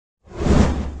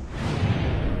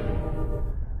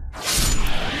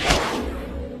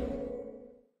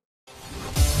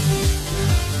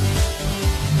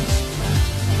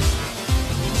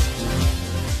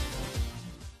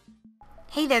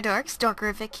there dorks,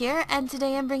 Dorkerific here, and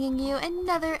today I'm bringing you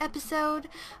another episode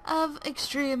of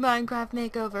Extreme Minecraft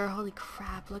Makeover. Holy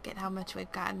crap, look at how much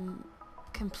we've gotten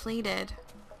completed.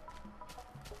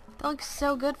 That looks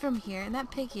so good from here, and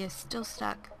that piggy is still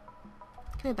stuck.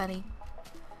 Come here, buddy.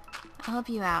 I'll help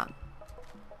you out.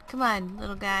 Come on,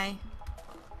 little guy.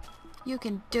 You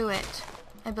can do it.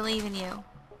 I believe in you.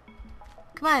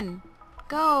 Come on,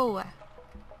 go!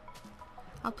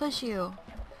 I'll push you.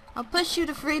 I'll push you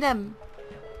to freedom.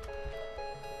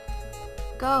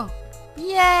 Go.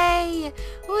 Yay!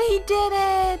 We did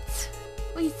it!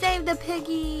 We saved the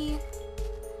piggy!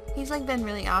 He's like been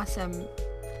really awesome.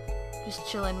 Just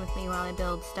chilling with me while I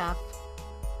build stuff.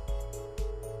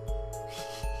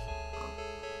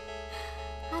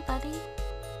 Hi, buddy.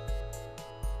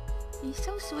 He's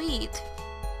so sweet.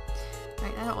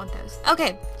 Alright, I don't want those.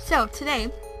 Okay, so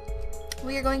today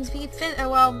we are going to be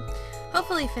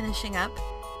hopefully finishing up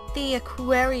the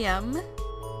aquarium.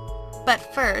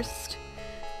 But first,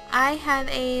 I had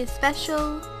a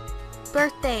special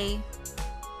birthday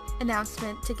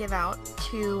announcement to give out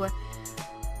to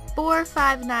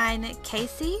 459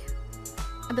 Casey.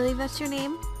 I believe that's your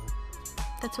name.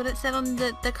 That's what it said on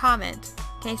the comment.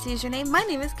 Casey is your name. My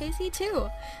name is Casey too.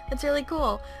 That's really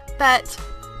cool. But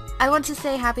I want to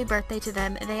say happy birthday to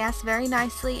them. They asked very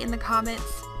nicely in the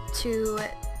comments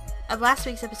of last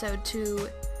week's episode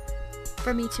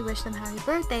for me to wish them happy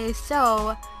birthday,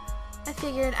 so I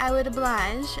figured I would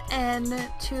oblige and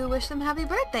to wish them happy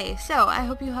birthday. So I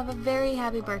hope you have a very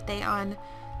happy birthday on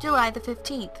July the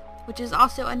 15th, which is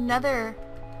also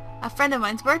a friend of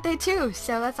mine's birthday too,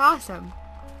 so that's awesome.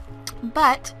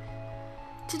 But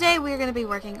today we're going to be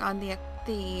working on the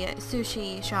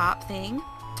sushi shop thing,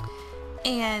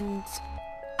 and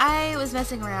I was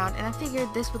messing around and I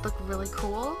figured this would look really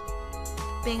cool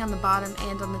being on the bottom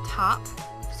and on the top,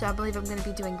 so I believe I'm going to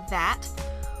be doing that.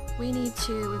 We've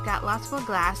got lots more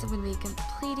glass. I'm going to be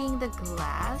completing the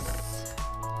glass.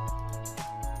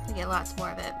 We get lots more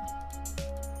of it.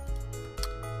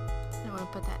 I don't want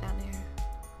to put that down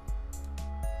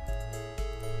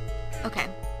there. Okay,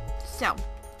 so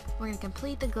we're going to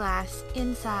complete the glass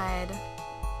inside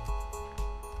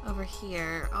over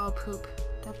here. Oh, poop.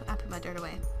 I put my dirt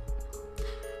away.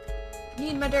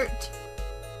 Need my dirt.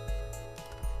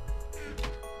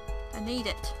 I need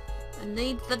it. I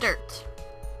need the dirt.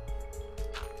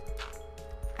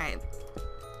 Alright.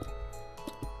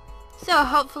 So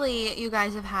hopefully you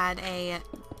guys have had a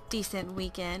decent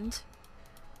weekend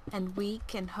and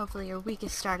week, and hopefully your week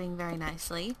is starting very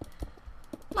nicely.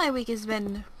 My week has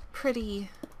been pretty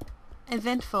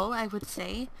eventful, I would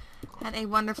say. Had a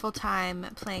wonderful time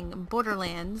playing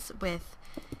Borderlands with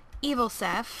Evil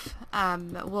Seth,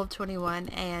 Wolf21,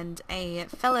 and a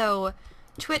fellow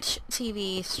Twitch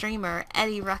TV streamer,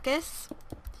 Eddie Ruckus.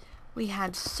 We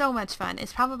had so much fun.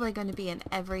 It's probably going to be an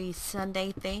every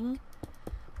Sunday thing.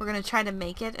 We're going to try to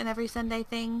make it an every Sunday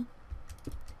thing,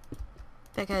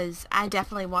 because I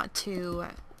definitely want to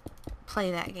play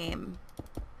that game.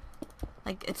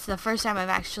 Like, it's the first time I've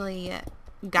actually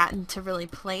gotten to really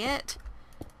play it,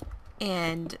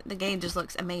 and the game just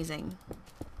looks amazing.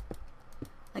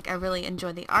 Like, I really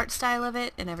enjoy the art style of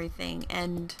it and everything,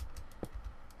 and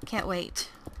can't wait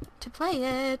to play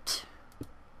it.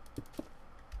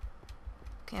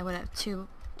 Okay, I went up too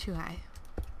high.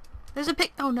 There's a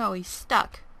pig. Oh no, he's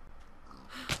stuck.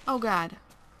 Oh god.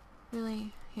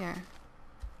 Really? Here.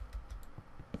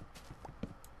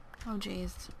 Oh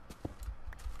jeez.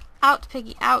 Out,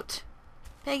 piggy, out.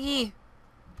 Piggy.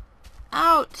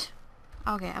 Out.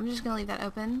 Okay, I'm just gonna leave that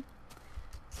open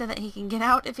so that he can get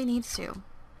out if he needs to.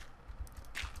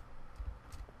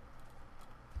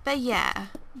 But yeah,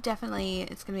 definitely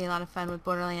it's going to be a lot of fun with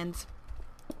Borderlands,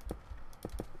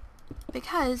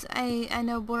 because I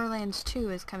know Borderlands 2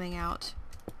 is coming out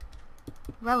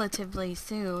relatively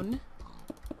soon,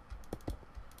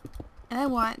 and I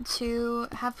want to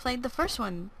have played the first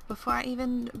one before I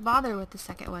even bother with the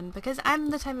second one, because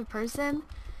I'm the type of person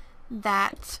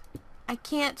that I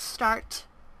can't start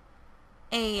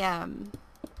a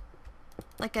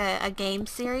game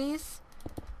series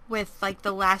with like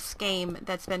the last game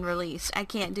that's been released. I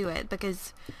can't do it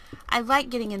because I like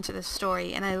getting into the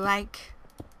story, and I like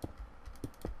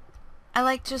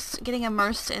just getting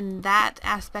immersed in that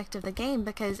aspect of the game,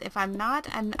 because if I'm not,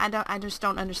 I just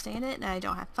don't understand it and I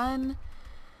don't have fun,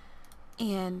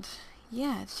 and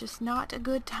yeah, it's just not a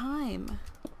good time.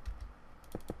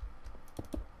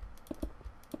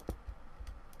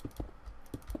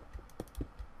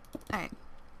 Alright.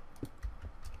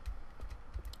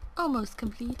 Almost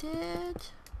completed.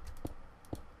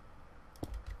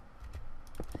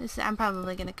 I'm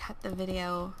probably going to cut the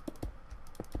video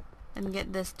and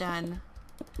get this done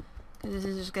because this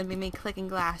is just going to be me clicking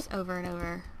glass over and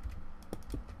over.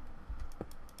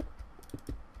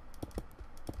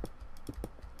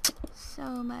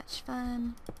 So much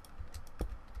fun.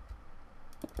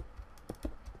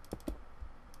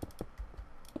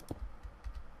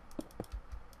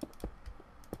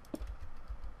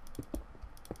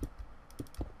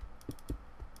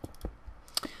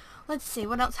 Let's see,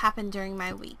 what else happened during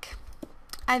my week?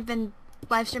 I've been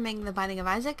live streaming The Binding of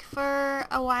Isaac for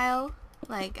a while.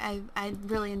 Like, I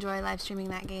really enjoy live streaming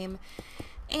that game.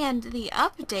 And the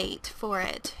update for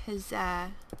it is, I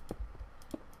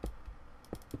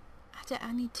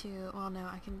need to, well no,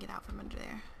 I can get out from under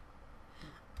there.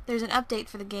 There's an update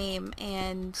for the game,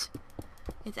 and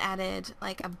it's added,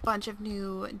 like, a bunch of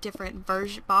new different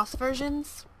boss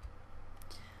versions.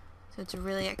 So it's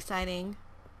really exciting.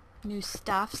 New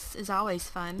stuffs is always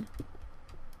fun.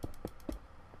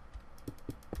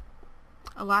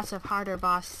 Lots of harder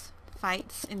boss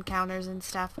fights, encounters and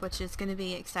stuff, which is going to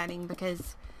be exciting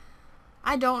because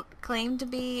I don't claim to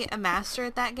be a master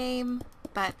at that game,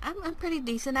 but I'm pretty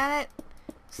decent at it.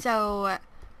 So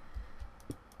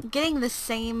getting the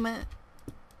same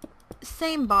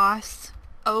boss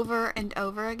over and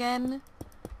over again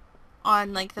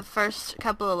on like the first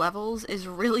couple of levels is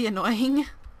really annoying.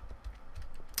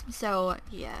 So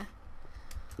yeah,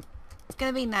 it's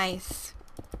gonna be nice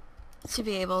to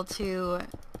be able to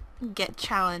get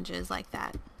challenges like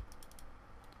that.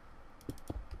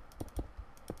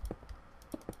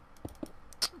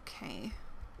 Okay.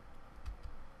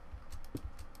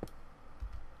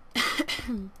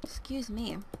 Excuse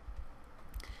me.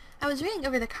 I was reading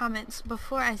over the comments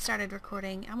before I started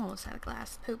recording. I'm almost out of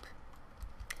glass. Poop.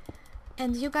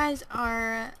 And you guys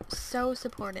are so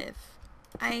supportive.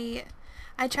 I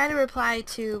try to reply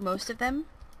to most of them.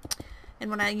 And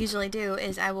what I usually do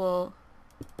is I will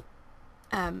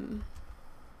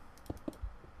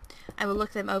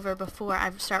look them over before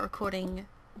I start recording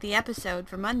the episode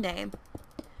for Monday.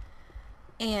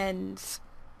 And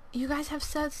you guys have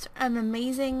such an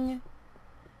amazing,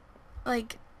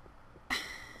 like,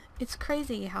 it's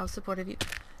crazy how supportive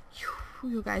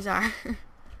you guys are.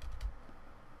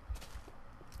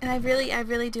 And I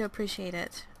really do appreciate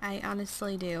it. I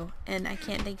honestly do. And I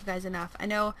can't thank you guys enough. I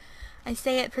know I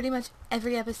say it pretty much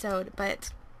every episode,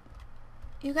 but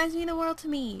you guys mean the world to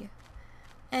me.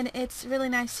 And it's really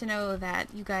nice to know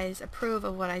that you guys approve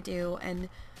of what I do and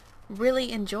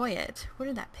really enjoy it. Where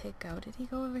did that pig go? Did he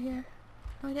go over here?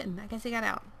 No, he didn't. I guess he got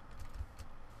out.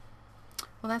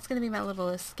 Well, that's going to be my little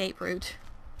escape route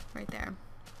right there.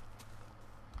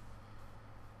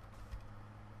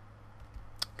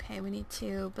 Okay, we need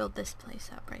to build this place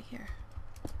up right here.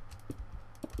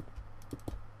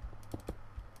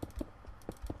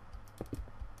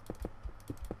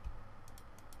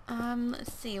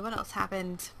 Let's see, what else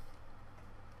happened?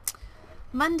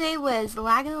 Monday was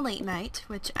Lag in the Late Night,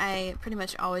 which I pretty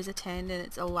much always attend, and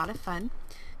it's a lot of fun.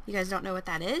 If you guys don't know what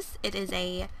that is, it is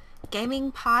a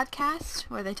gaming podcast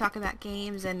where they talk about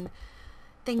games and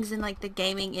things in, like, the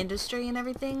gaming industry and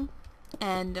everything.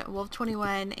 And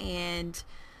Wolf21 and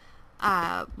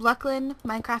Lucklin,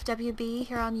 Minecraft WB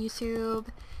here on YouTube,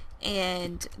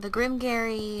 and the Grim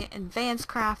Gary, and Vance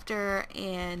Crafter,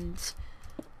 and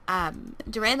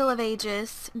Durandal of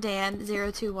Aegis,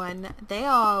 Dan021, they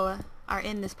all are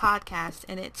in this podcast,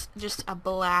 and it's just a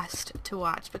blast to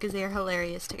watch because they are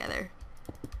hilarious together.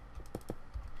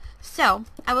 So,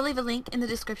 I will leave a link in the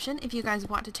description if you guys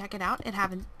want to check it out. It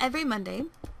happens every Monday,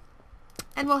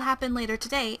 and will happen later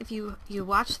today if you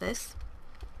watch this.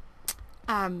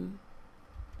 It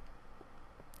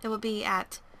will be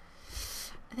at,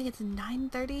 I think it's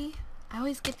 9:30. I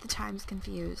always get the times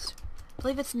confused. I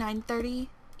believe it's 9:30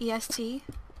 EST.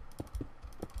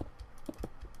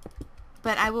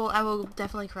 But I will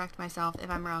definitely correct myself if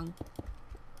I'm wrong.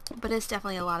 But it's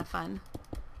definitely a lot of fun.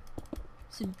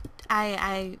 So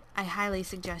I highly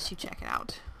suggest you check it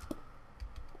out.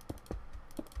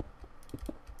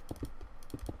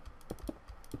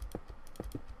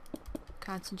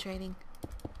 Concentrating.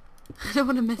 I don't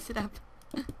want to mess it up.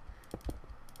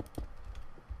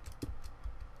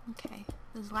 Okay,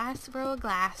 this last row of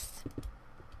glass.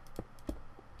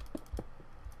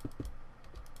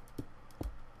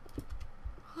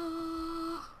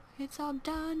 Oh, it's all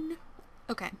done.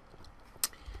 Okay.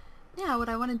 Now what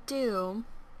I want to do,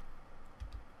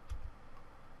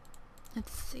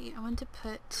 let's see, I want to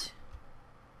put,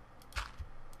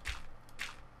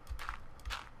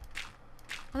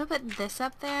 this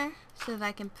up there so that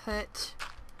I can put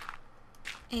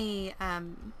a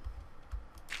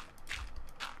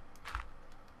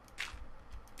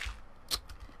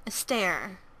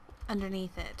stair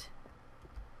underneath it.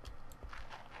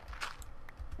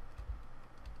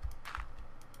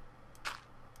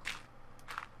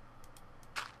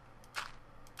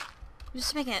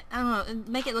 Just to make it, I don't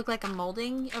know, make it look like a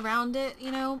molding around it,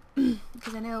 you know?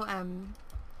 Because I know, a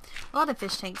lot of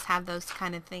fish tanks have those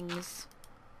kind of things.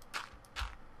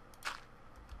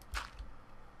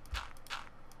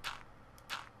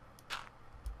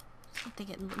 I think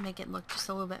it would make it look just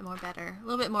a little bit more better. A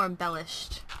little bit more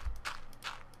embellished.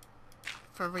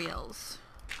 For reals.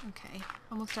 Okay,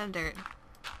 almost out of dirt.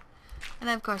 And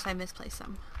of course I misplaced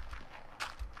some.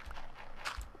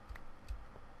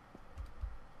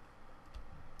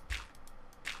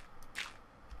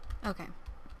 Okay.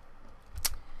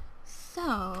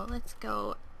 So, let's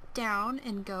go down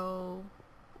and go...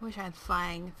 I wish I had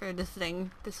flying for this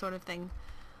thing, this sort of thing.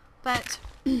 But,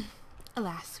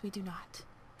 alas, we do not.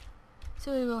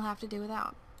 So we will have to do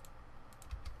without.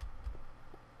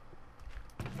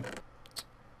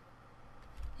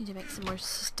 Need to make some more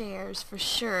stairs for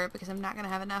sure, because I'm not going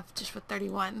to have enough just with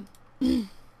 31.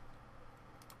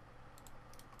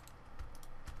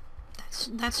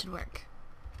 That should work.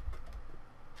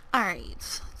 Alright,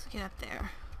 let's get up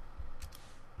there.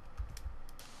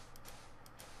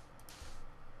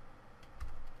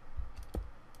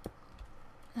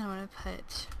 I want to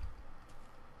put...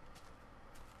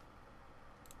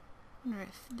 I wonder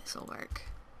if this will work.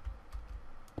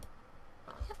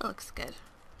 Yeah, it looks good.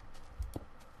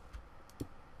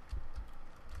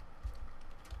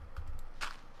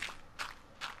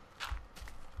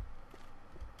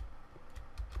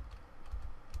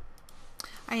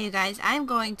 Alright, you guys, I'm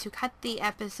going to cut the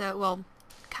episode, well,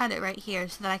 cut it right here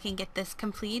so that I can get this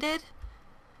completed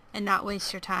and not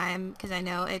waste your time, because I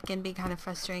know it can be kind of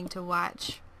frustrating to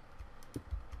watch.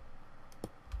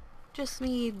 Just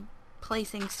me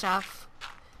placing stuff.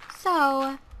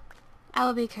 So, I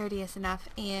will be courteous enough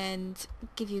and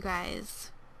give you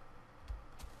guys...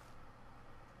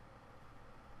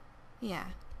 Yeah,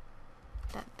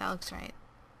 that looks right.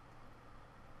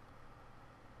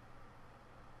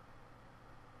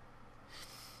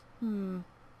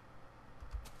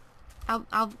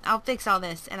 I'll fix all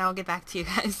this and I'll get back to you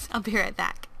guys. I'll be right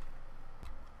back.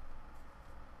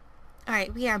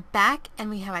 Alright, we are back and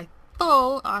we have a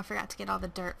full... Oh, I forgot to get all the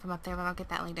dirt from up there, but I'll get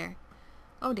that later.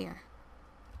 Oh dear.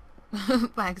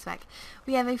 Flag's back.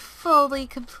 We have a fully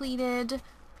completed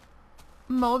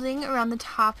molding around the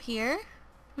top here.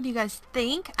 What do you guys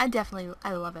think? I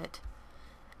love it.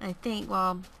 And I think,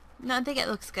 well, no, I think it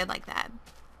looks good like that.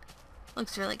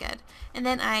 Looks really good. And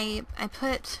then I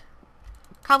put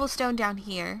cobblestone down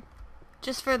here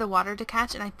just for the water to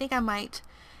catch, and I think I might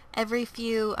every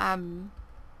few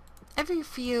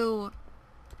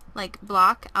like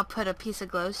block I'll put a piece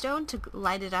of glowstone to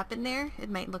light it up in there. It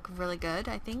might look really good,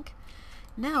 I think.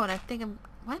 No, and I think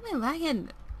why am I lagging?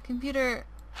 Computer,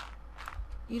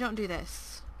 you don't do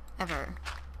this ever.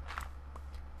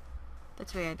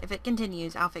 That's weird. If it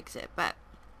continues, I'll fix it, but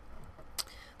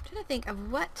I'm trying to think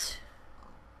of what...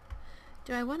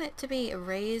 Do I want it to be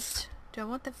raised? Do I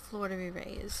want the floor to be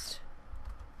raised?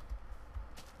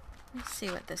 Let's see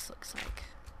what this looks like.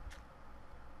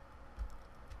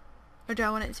 Or do I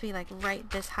want it to be like right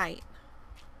this height?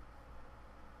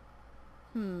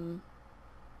 I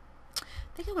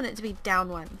think I want it to be down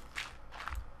one.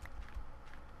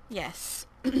 Yes.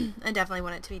 I definitely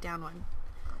want it to be down one.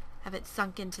 Have it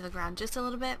sunk into the ground just a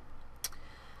little bit.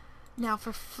 Now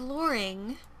for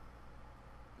flooring,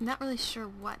 I'm not really sure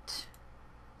what.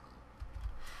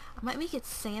 I might make it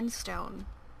sandstone.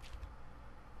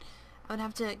 I would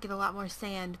have to get a lot more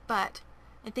sand, but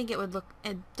I think it'd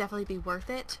definitely be worth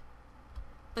it,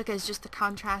 because just the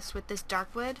contrast with this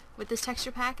dark wood, with this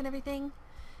texture pack and everything,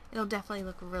 it'll definitely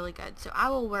look really good. So I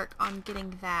will work on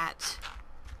getting that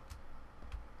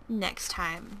next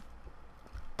time.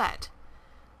 But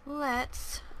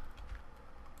let's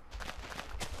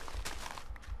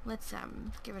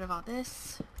get rid of all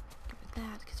this, get rid of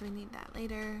that, because we need that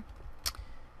later.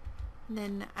 And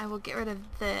then I will get rid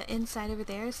of the inside over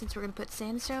there, since we're going to put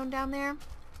sandstone down there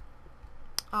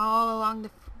all along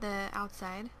the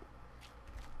outside,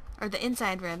 or the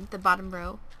inside rim, the bottom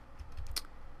row.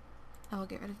 I will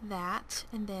get rid of that,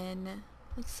 and then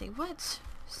let's see, what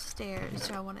stairs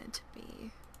do I want it to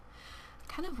be?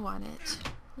 I kind of want it,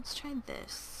 let's try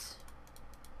this.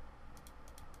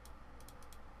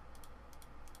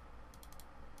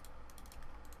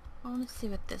 I want to see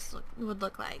what this would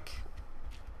look like.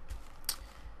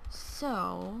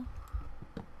 So,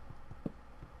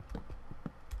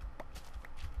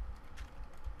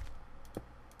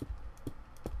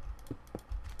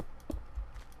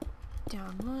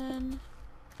 down one.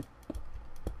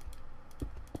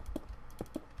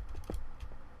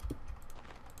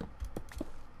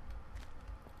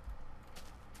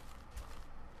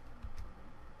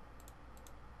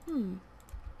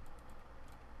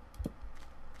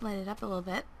 light it up a little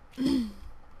bit.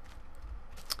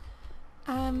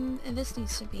 This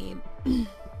needs to be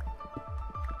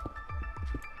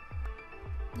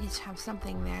needs to have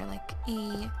something there, like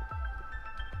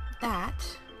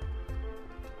that.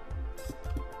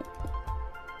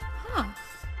 Huh.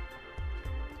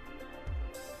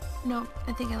 No,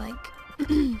 I think I like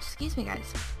excuse me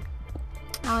guys.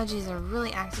 Allergies are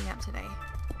really acting up today.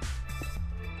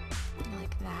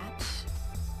 Like that.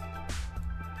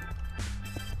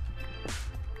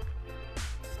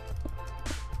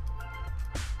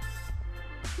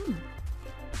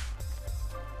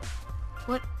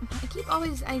 What?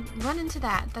 I run into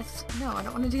that. No, I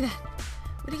don't want to do that.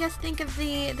 What do you guys think of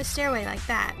the stairway like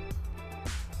that?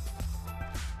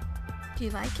 Do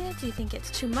you like it? Do you think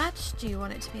it's too much? Do you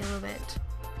want it to be a little bit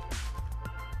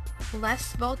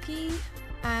less bulky?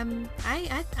 I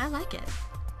like it.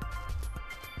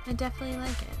 I definitely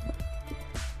like it.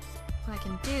 What I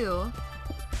can do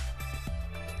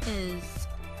is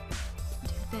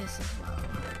do this as well.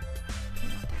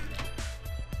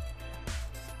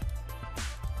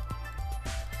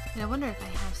 And I wonder if I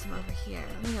have some over here.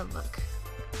 Let me go look.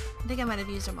 I think I might have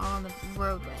used them all on the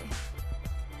roadway.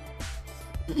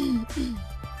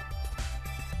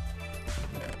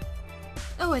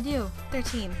 Oh, I do.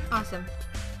 13. Awesome.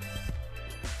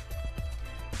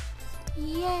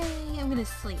 Yay! I'm gonna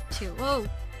sleep too. Whoa!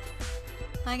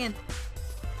 Again.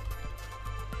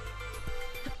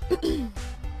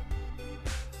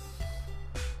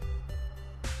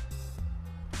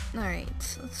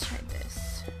 Alright, let's try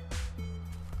this.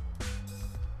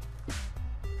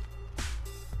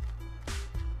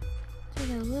 Make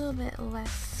it a little bit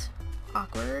less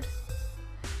awkward.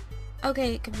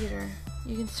 Okay, computer.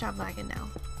 You can stop lagging now.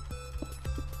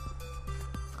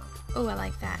 Oh, I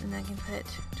like that. And I can put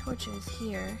torches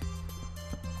here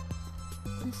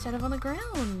instead of on the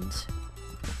ground.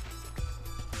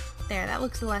 There, that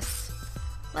looks less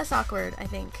awkward, I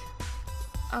think.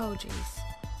 Oh, jeez.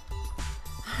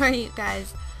 Alright,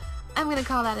 guys. I'm gonna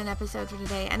call that an episode for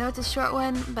today. I know it's a short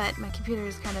one, but my computer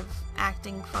is kind of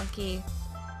acting funky.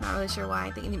 Not really sure why.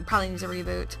 I think it probably needs a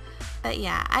reboot. But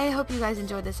yeah, I hope you guys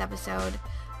enjoyed this episode.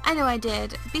 I know I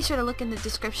did. Be sure to look in the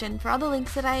description for all the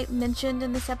links that I mentioned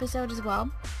in this episode as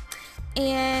well.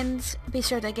 And be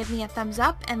sure to give me a thumbs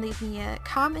up and leave me a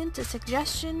comment, a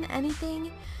suggestion,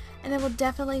 anything. And I will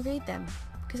definitely read them.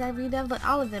 Because I read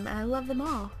all of them and I love them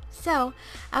all. So,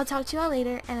 I'll talk to you all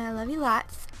later and I love you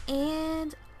lots.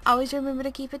 And always remember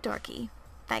to keep it dorky.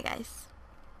 Bye guys.